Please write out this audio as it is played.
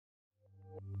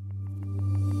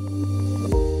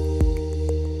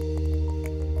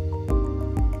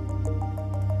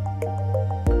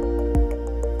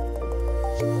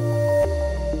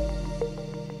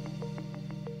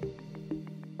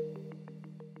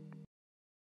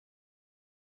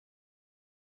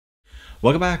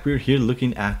Welcome back. We're here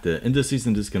looking at the indices,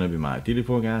 and this is going to be my daily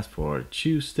forecast for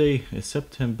Tuesday,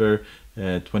 September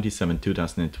 27,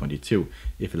 2022.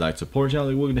 If you like support channel,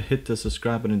 we're going to hit the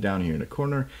subscribe button down here in the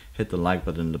corner, hit the like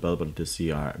button and the bell button to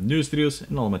see our news videos,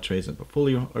 and all my trades and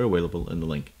portfolio are available in the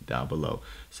link down below.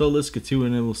 So let's get to it,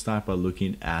 and we'll start by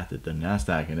looking at the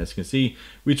Nasdaq. And as you can see,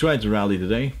 we tried to rally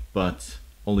today, but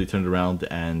only turned around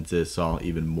and saw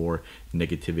even more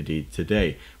negativity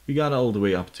today. We got all the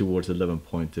way up towards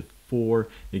 11.4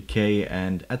 Nikkei,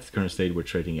 and at the current state we're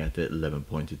trading at the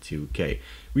 11.2K.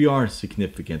 We are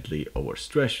significantly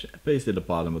overstretched, based at the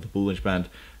bottom of the bullish band,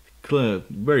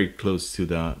 very close to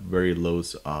the very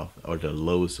lows of, or the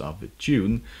lows of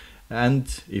June.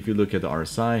 And if you look at the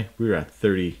RSI, we're at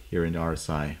 30 here in the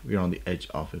RSI. We're on the edge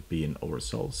of it being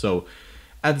oversold. So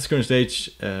at this current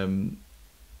stage, bear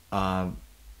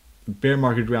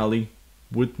market rally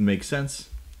would make sense,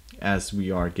 as we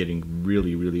are getting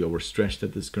really overstretched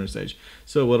at this current stage.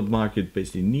 So what the market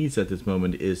basically needs at this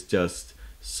moment is just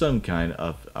some kind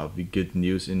of good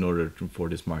news in order for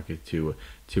this market to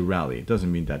rally. It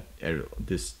doesn't mean that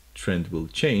this trend will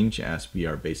change, as we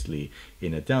are basically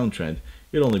in a downtrend.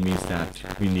 It only means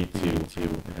that we need to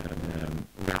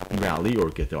rally or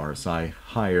get the RSI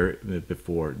higher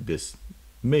before this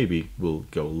maybe will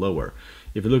go lower.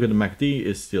 If you look at the MACD,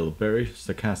 is still bearish,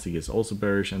 stochastic is also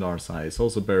bearish, and RSI is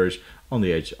also bearish, on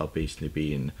the edge of basically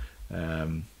being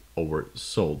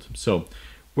oversold. So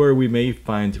where we may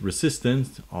find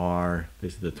resistance are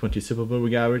basically the 20 simple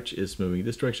moving average is moving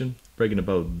this direction. Breaking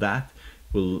above that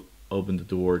will open the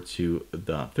door to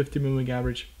the 50 moving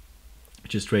average,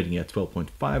 which is trading at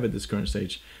 12.5 at this current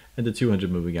stage, and the 200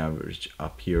 moving average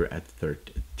up here at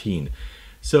 13.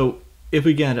 So if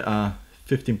we get a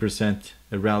 15%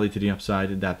 rally to the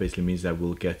upside, that basically means that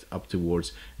we'll get up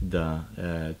towards the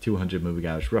 200 moving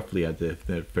average, roughly at the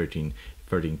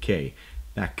 13K.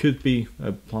 That could be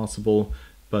possible,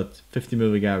 but 50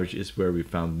 moving average is where we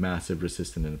found massive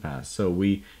resistance in the past. So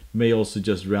we may also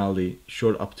just rally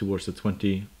short up towards the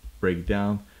 20, break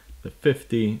down, the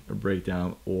 50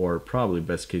 breakdown, or probably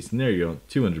best case scenario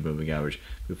 200 moving average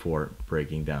before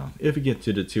breaking down. If we get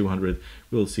to the 200,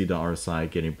 we'll see the RSI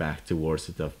getting back towards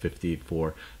the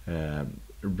 54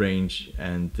 range,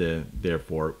 and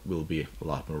therefore will be a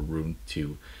lot more room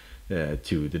to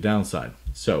the downside.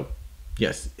 So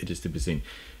yes, it is to be seen.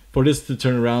 For this to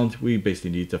turn around, we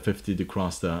basically need the 50 to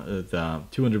cross the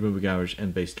 200 moving average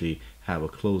and basically have a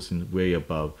closing way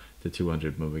above the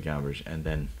 200 moving average, and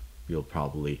then you'll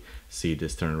probably see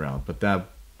this turnaround. But that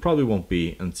probably won't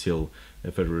be until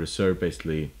the Federal Reserve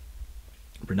basically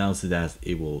pronounces that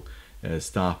it will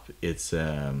stop its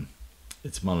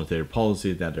monetary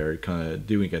policy that they're kind of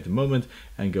doing at the moment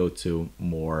and go to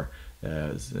more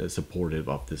supportive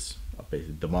of this,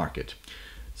 basically the market.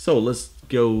 So let's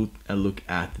go and look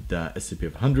at the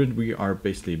S&P500. We are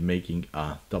basically making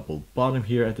a double bottom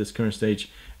here at this current stage,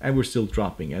 and we're still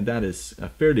dropping, and that is a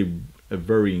fairly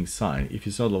worrying sign. If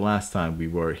you saw the last time we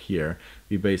were here,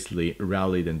 we basically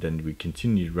rallied and then we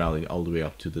continued rallying all the way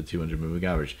up to the 200 moving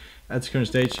average. At this current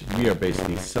stage, we are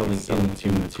basically selling into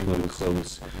the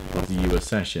close of the US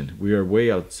session. We are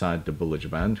way outside the bullish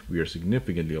band. We are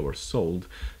significantly oversold.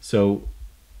 So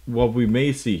what we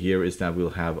may see here is that we'll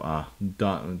have a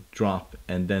drop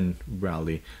and then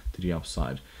rally to the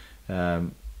upside.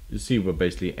 You see what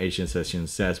basically Asian session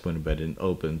says when betting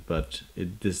open, but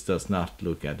this does not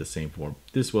look at the same form.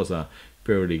 This was a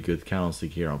fairly good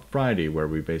candlestick here on Friday, where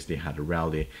we basically had a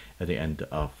rally at the end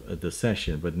of the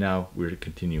session, but now we're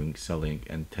continuing selling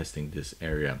and testing this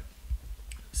area.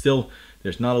 Still,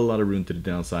 there's not a lot of room to the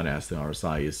downside as the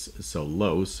RSI is so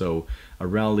low, so a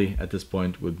rally at this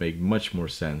point would make much more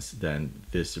sense than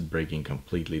this breaking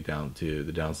completely down to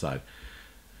the downside.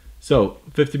 So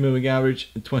 50 moving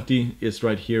average, 20 is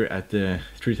right here at the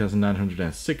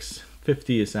 3,906,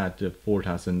 50 is at the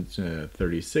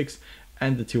 4,036,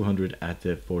 and the 200 at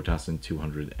the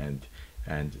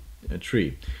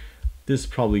 4,203. This is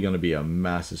probably going to be a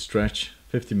massive stretch.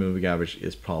 50 moving average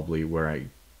is probably where I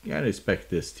expect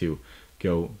this to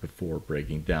go before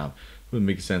breaking down. It would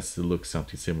make sense to look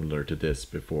something similar to this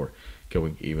before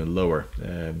going even lower.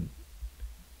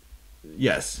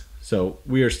 Yes, so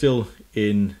we are still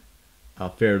in a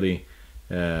fairly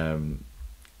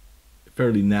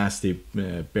nasty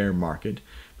bear market,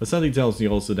 but something tells me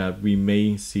also that we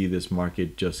may see this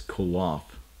market just cool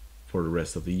off for the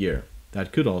rest of the year.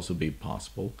 That could also be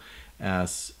possible,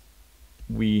 as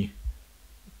we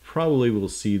probably will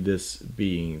see this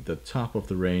being the top of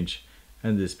the range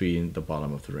and this being the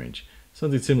bottom of the range.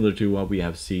 Something similar to what we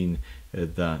have seen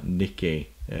the Nikkei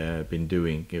been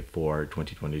doing for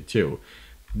 2022.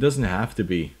 It doesn't have to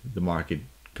be the market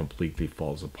completely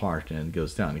falls apart and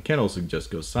goes down. It can also just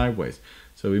go sideways.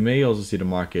 So we may also see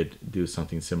the market do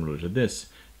something similar to this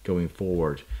going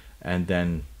forward, and then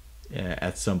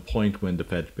at some point when the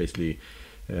Fed basically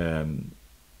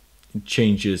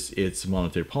changes its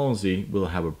monetary policy,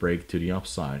 we'll have a break to the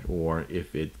upside, or if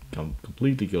it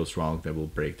completely goes wrong, then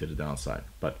we'll break to the downside.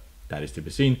 But that is to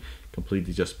be seen.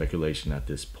 Completely just speculation at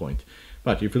this point.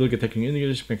 But if you look at technical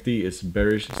indicators, MACD is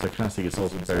bearish, stochastic is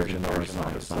also bearish, and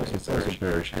RSI is also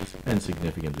bearish and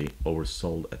significantly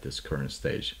oversold at this current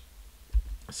stage.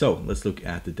 So let's look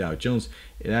at the Dow Jones.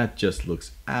 That just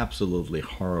looks absolutely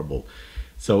horrible.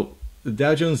 So the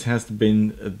Dow Jones has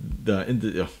been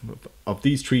of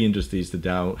these three industries, the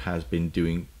Dow has been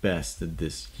doing best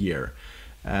this year,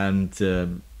 and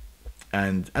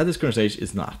at this current stage,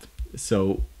 it's not.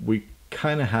 So we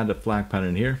kind of had a flag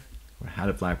pattern here,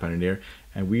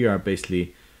 and we are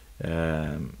basically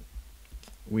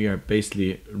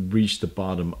reached the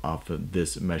bottom of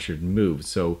this measured move.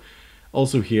 So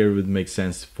also here it would make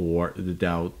sense for the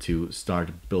Dow to start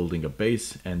building a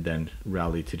base and then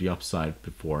rally to the upside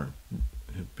before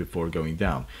going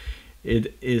down.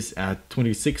 It is at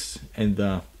 26, and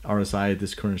the RSI at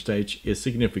this current stage is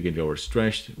significantly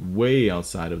overstretched, way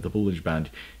outside of the bullish band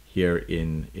here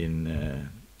in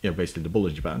basically the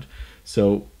bullish band.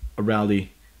 So a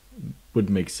rally would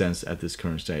make sense at this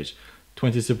current stage.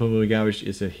 20 simple moving average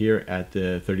is here at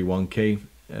 31k,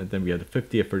 then we have the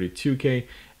 50 at 32k,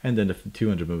 and then the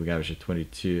 200 moving average at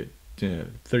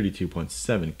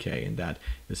 32.7k, and that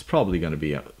is probably going to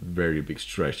be a very big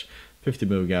stretch. 50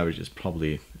 moving average is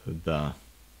probably the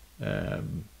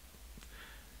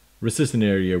resistance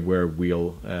area where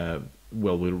we'll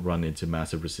run into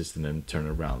massive resistance and turn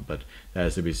around, but that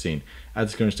has to be seen. At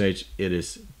this current stage, it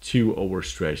is too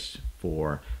overstretched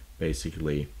for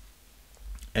basically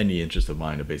any interest of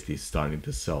mine of basically starting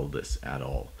to sell this at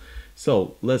all.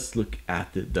 So let's look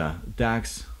at the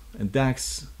DAX, and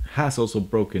DAX has also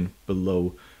broken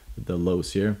below the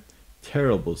lows here.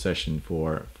 Terrible session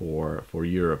for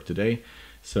Europe today.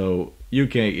 So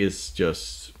UK is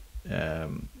just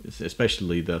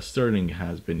especially the sterling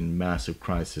has been in massive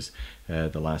crisis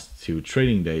the last 2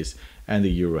 trading days, and the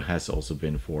euro has also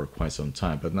been for quite some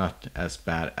time, but not as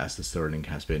bad as the sterling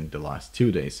has been the last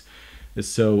 2 days.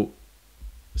 So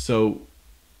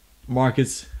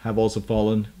markets have also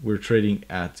fallen. We're trading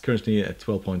currently at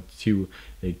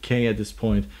 12.2k at this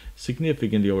point,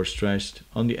 significantly overstretched,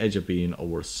 on the edge of being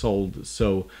oversold.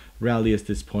 So rally at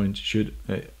this point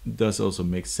does also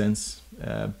make sense,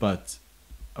 but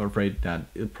I'm afraid that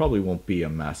it probably won't be a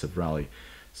massive rally.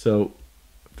 So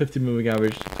 50 moving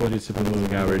average, 20 simple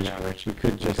moving average, we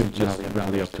could just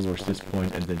rally up towards this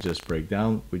point and then just break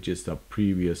down, which is the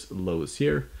previous lows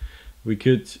here. We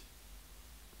could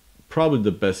probably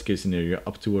the best case scenario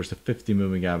up towards the 50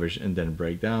 moving average and then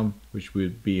break down, which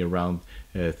would be around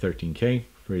 13k,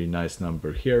 pretty nice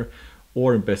number here,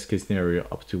 or in best case scenario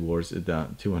up towards the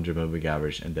 200 moving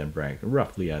average and then break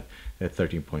roughly at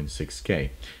 13.6k.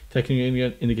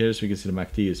 Technical indicators, we can see the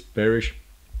MACD is bearish,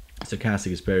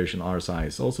 stochastic is bearish, and RSI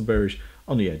is also bearish,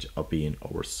 on the edge of being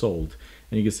oversold.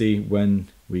 And you can see when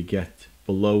we get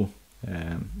below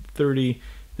 30,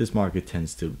 this market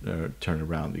tends to turn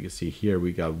around. You can see here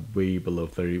we got way below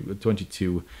 30.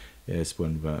 22 is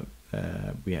when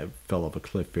we fell off a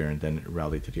cliff here and then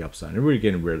rallied to the upside, and we're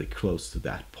getting really close to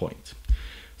that point.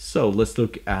 So let's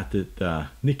look at the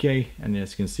Nikkei, and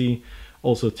as you can see,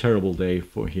 also a terrible day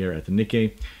for here at the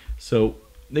Nikkei. So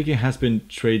Nikkei has been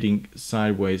trading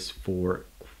sideways for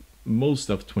most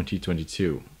of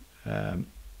 2022.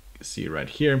 See right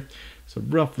here, so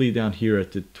roughly down here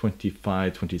at the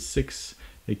 25,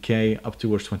 26k up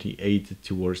towards 28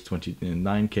 towards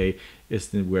 29k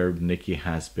is where Nikkei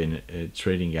has been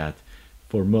trading at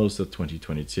for most of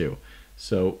 2022.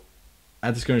 So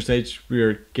at this current stage, we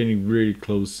are getting really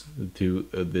close to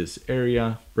this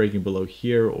area, breaking below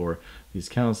here, or these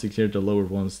candlesticks here, the lower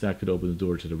ones that could open the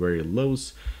door to the very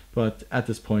lows. But at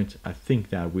this point, I think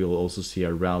that we'll also see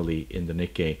a rally in the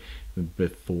Nikkei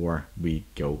before we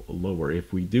go lower,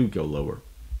 if we do go lower.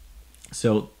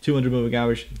 So 200 moving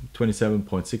average,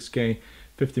 27.6k,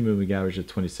 50 moving average at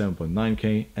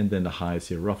 27.9k, and then the highs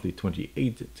here roughly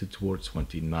 28 to towards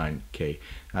 29k.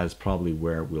 That is probably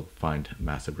where we'll find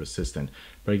massive resistance.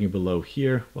 Breaking below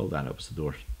here, well, that opens the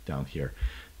door down here.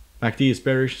 MACD is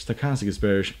bearish, stochastic is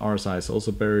bearish, RSI is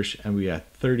also bearish, and we're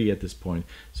at 30 at this point,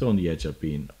 so on the edge of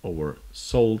being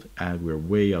oversold, and we're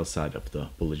way outside of the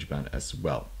bullish band as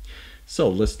well. So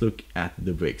let's look at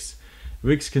the VIX.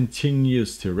 VIX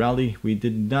continues to rally. We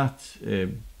did not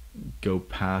go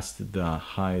past the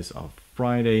highs of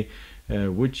Friday,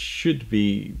 which should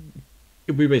be,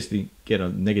 if we basically get a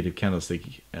negative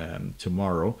candlestick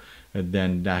tomorrow,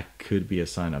 then that could be a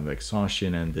sign of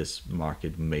exhaustion, and this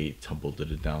market may tumble to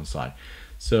the downside.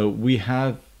 So we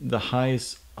have the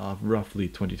highs of roughly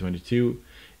 2022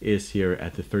 is here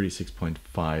at the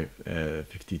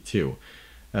 36.552.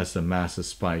 That's a massive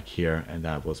spike here, and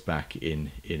that was back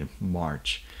in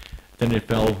March. Then it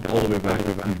fell all the way back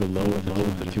below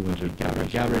the 200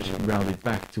 average, rallied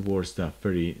back towards the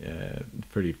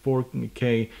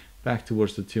 34K, back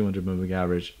towards the 200 moving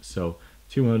average. So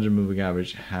 200 moving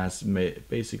average has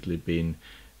basically been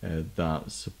the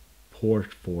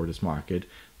support for this market,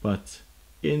 but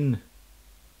in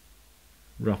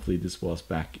roughly, this was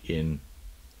back in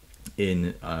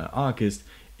August,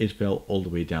 it fell all the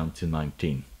way down to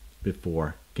 19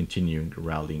 before continuing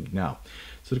rallying now.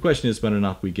 So the question is whether or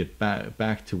not we get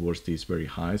back towards these very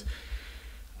highs.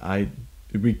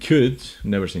 We could,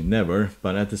 never say never,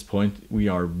 but at this point we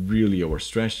are really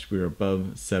overstretched. We're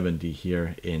above 70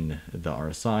 here in the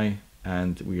RSI,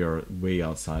 and we are way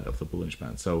outside of the bullish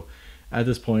band. So at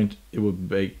this point it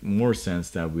would make more sense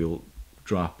that we'll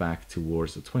drop back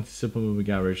towards the 20 simple moving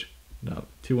average, now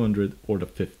 200 or the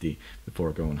 50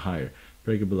 before going higher.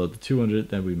 Break it below the 200,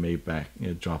 then we may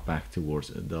drop back towards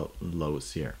the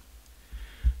lows here.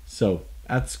 So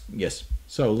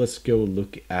so let's go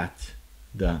look at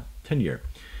the 10-year.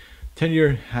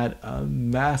 10-year had a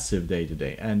massive day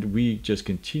today, and we just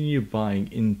continue buying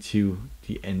into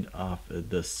the end of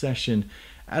the session.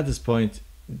 At this point,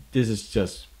 this has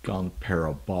just gone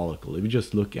parabolical. If you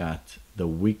just look at the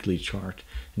weekly chart,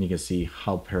 and you can see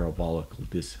how parabolical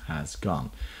this has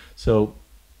gone. So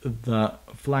the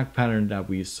flag pattern that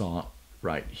we saw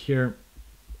right here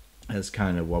is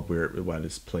kind of what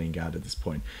is playing out at this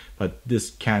point, but this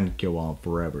can't go on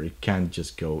forever. It can't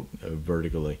just go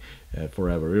vertically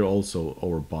forever. We're also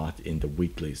overbought in the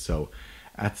weekly, so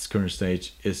at this current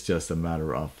stage it's just a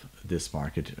matter of this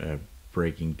market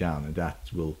breaking down, and that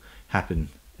will happen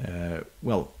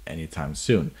well, anytime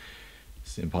soon.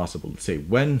 It's impossible to say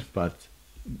when, but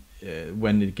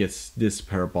when it gets this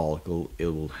parabolical, it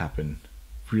will happen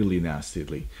really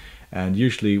nastily. And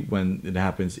usually when it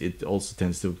happens, it also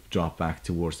tends to drop back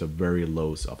towards the very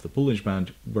lows of the bullish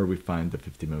band, where we find the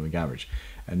 50 moving average.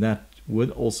 And that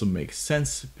would also make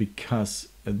sense because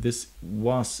this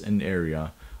was an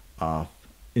area of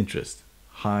interest.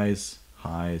 Highs,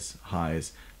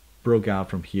 broke out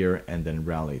from here and then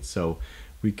rallied. So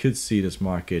we could see this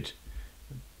market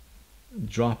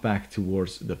drop back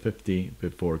towards the 50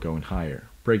 before going higher.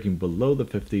 Breaking below the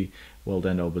 50, well,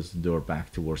 then opens the door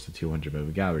back towards the 200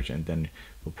 moving average, and then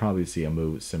we'll probably see a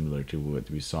move similar to what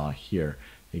we saw here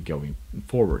going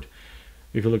forward.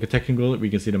 If you look at technical, we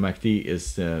can see the MACD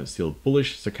is still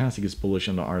bullish, stochastic is bullish,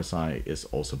 and the RSI is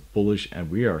also bullish,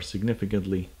 and we are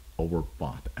significantly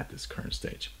overbought at this current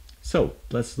stage. So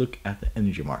let's look at the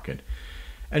energy market.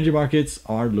 Energy markets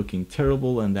are looking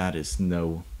terrible, and that is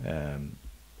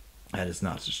that is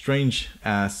not strange,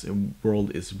 as the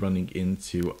world is running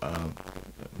into a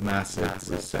massive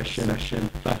recession,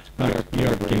 but we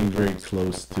are getting very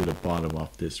close to the bottom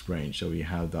of this range. So we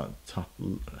have the top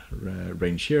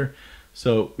range here.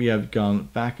 So we have gone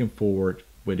back and forward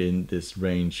within this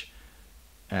range,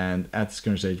 and at this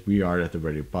current stage we are at the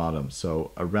very bottom.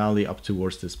 So a rally up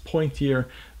towards this point here,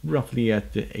 roughly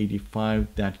at the 85,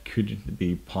 that could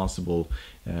be possible.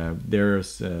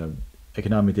 There's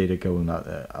economic data going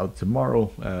out tomorrow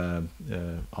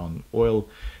on oil,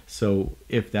 so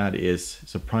if that is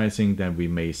surprising, then we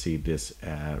may see this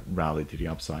rally to the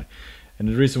upside. And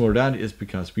the reason for that is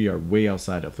because we are way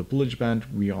outside of the bullish band.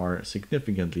 We are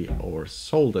significantly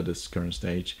oversold at this current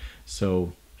stage,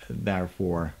 so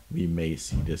therefore we may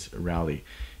see this rally.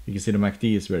 You can see the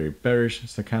MACD is very bearish,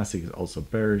 stochastic is also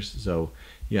bearish. So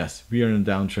yes, we are in a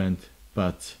downtrend,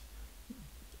 but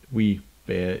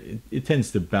it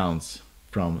tends to bounce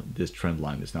from this trend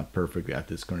line. It's not perfectly at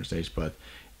this current stage, but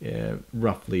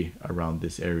roughly around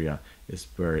this area is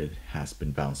where it has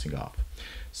been bouncing off.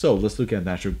 So let's look at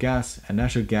natural gas, and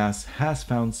natural gas has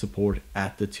found support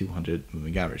at the 200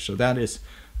 moving average. So that is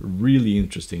really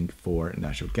interesting for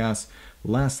natural gas.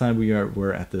 Last time we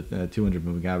were at the 200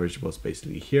 moving average was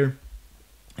basically here,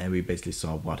 and we basically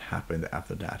saw what happened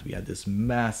after that. We had this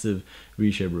massive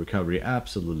V-shaped recovery,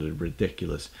 absolutely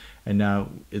ridiculous, and now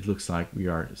it looks like we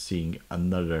are seeing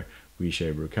another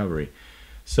V-shaped recovery.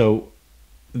 So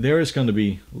there's going to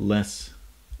be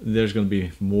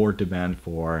more demand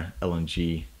for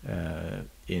LNG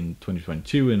in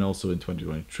 2022 and also in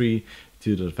 2023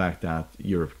 due to the fact that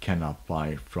Europe cannot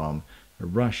buy from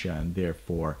Russia, and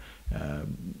therefore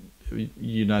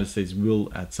United States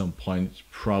will at some point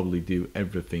probably do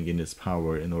everything in its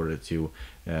power in order to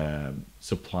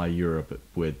supply Europe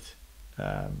with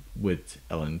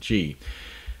LNG.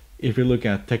 If we look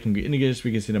at technical indicators,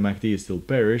 we can see the MACD is still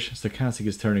bearish, stochastic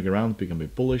is turning around, becoming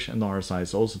bullish, and the RSI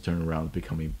is also turning around,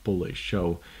 becoming bullish.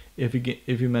 So if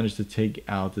you manage to take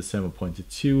out the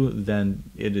 7.2, then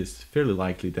it is fairly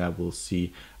likely that we'll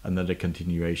see another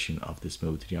continuation of this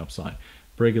move to the upside.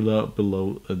 Break a low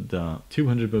below the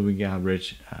 200 moving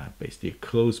average, basically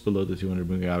close below the 200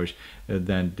 moving average,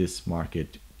 then this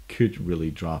market could really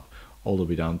drop all the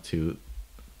way down to,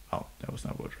 oh, that was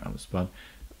not what I was about,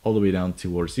 all the way down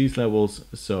towards these levels.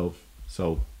 So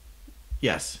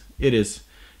yes, it is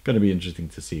going to be interesting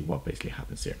to see what basically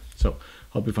happens here. So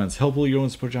hope you find this helpful. Your own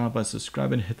support channel by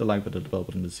subscribing, hit the like button, the bell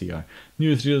button to see our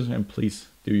newest videos, and please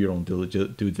do your own due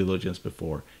diligence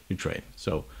before you trade.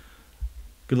 So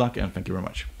good luck and thank you very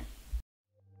much.